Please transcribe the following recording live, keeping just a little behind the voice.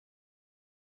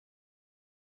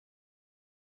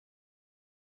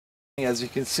As you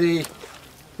can see,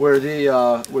 where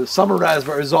the summer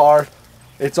raspberries are,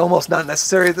 it's almost not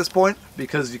necessary at this point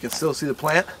because you can still see the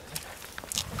plant.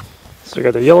 So you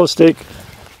got the yellow stake,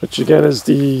 which again is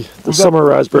the summer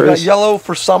raspberries. We got yellow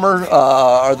for summer.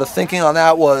 The thinking on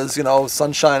that was, you know,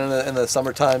 sunshine in the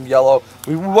summertime, yellow.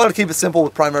 We want to keep it simple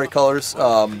with primary colors.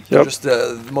 They're just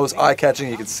the most eye-catching.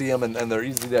 You can see them, and they're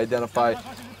easy to identify.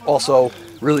 Also,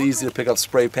 really easy to pick up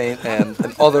spray paint and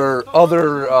other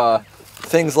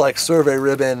things like survey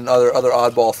ribbon and other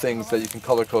oddball things that you can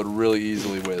color code really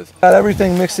easily with. Got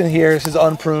everything mixed in here. This is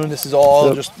unpruned. This is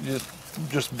all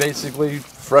just basically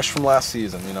fresh from last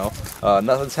season. You know,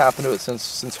 nothing's happened to it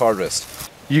since harvest.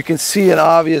 You can see an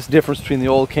obvious difference between the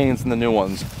old canes and the new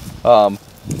ones.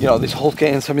 You know, these old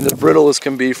canes, I mean, they're brittle as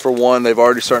can be for one. They've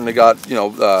already starting to got, you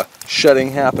know,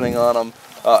 shedding happening on them.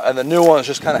 And the new ones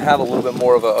just kind of have a little bit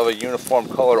more of a uniform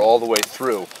color all the way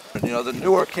through. You know, the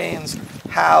newer canes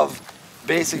have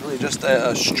basically just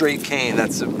a straight cane.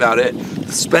 That's about it.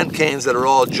 The spent canes that are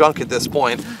all junk at this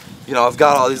point, you know, I've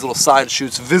got all these little side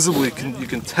shoots. Visibly, you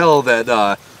can tell that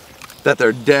that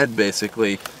they're dead,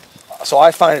 basically. So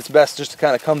I find it's best just to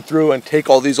kind of come through and take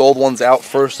all these old ones out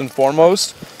first and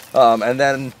foremost, and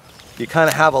then you kind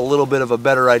of have a little bit of a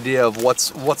better idea of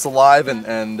what's alive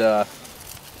and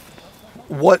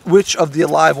which of the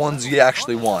alive ones you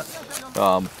actually want.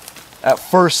 At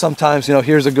first, sometimes, you know,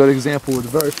 here's a good example with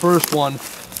the very first one.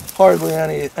 Hardly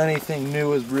anything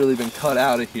new has really been cut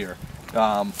out of here.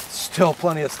 Still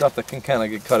plenty of stuff that can kind of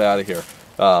get cut out of here.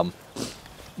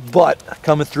 But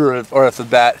coming through it or at the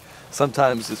bat,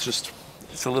 sometimes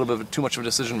it's a little bit too much of a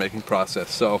decision-making process.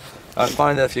 So I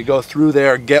find that if you go through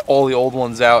there, get all the old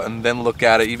ones out, and then look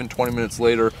at it, even 20 minutes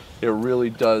later, it really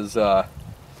does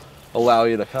allow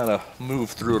you to kind of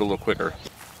move through it a little quicker.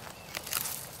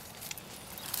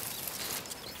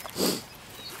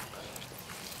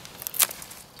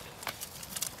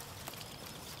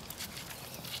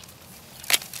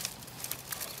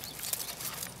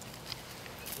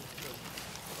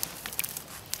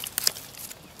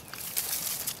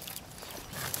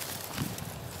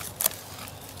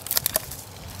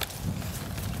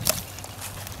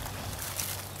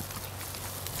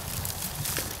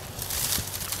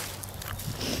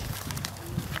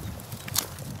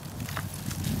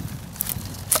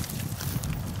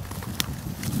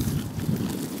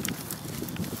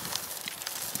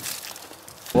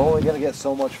 We're only going to get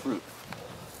so much fruit.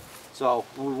 So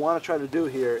what we want to try to do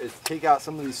here is take out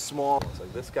some of these small,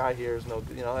 like this guy here is no,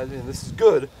 you know, I mean, this is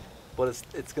good, but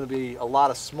it's going to be a lot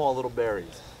of small little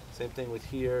berries. Same thing with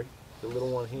here, the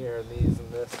little one here, and these and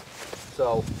this.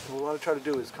 So what we want to try to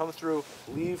do is come through,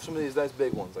 leave some of these nice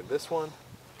big ones, like this one,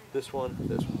 this one,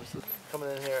 this one. This is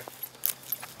coming in here.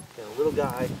 Okay, a little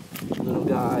guy,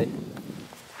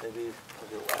 maybe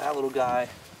that little guy.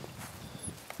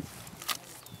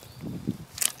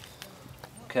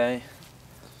 Okay,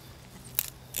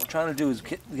 what we're trying to do is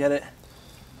get it,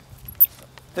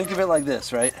 think of it like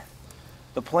this, right?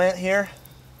 The plant here,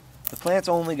 the plant's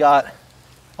only got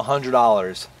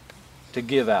 $100 to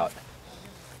give out.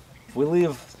 If we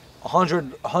leave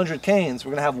 100 canes,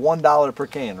 we're gonna have $1 per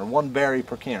cane, or 1 berry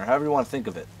per cane, or however you want to think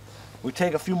of it. If we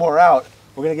take a few more out,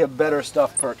 we're gonna get better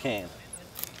stuff per cane.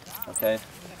 Okay,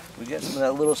 we get some of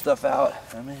that little stuff out,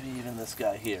 and maybe even this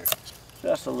guy here,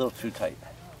 just a little too tight.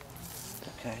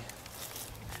 Okay.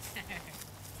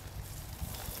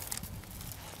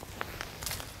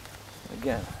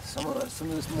 Again, some of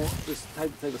this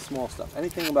type of small stuff.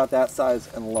 Anything about that size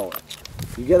and lower.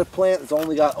 If you get a plant that's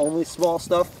only got small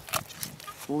stuff,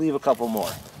 we'll leave a couple more.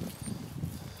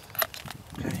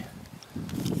 Okay.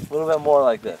 A little bit more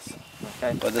like this.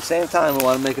 Okay. But at the same time, we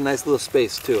want to make a nice little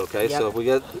space too. Okay. Yep. So if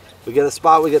we get a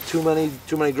spot, we get too many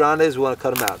grandes, we want to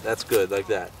cut them out. That's good, like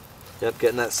that. Yep,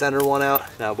 getting that center one out.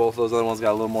 Now both those other ones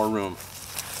got a little more room.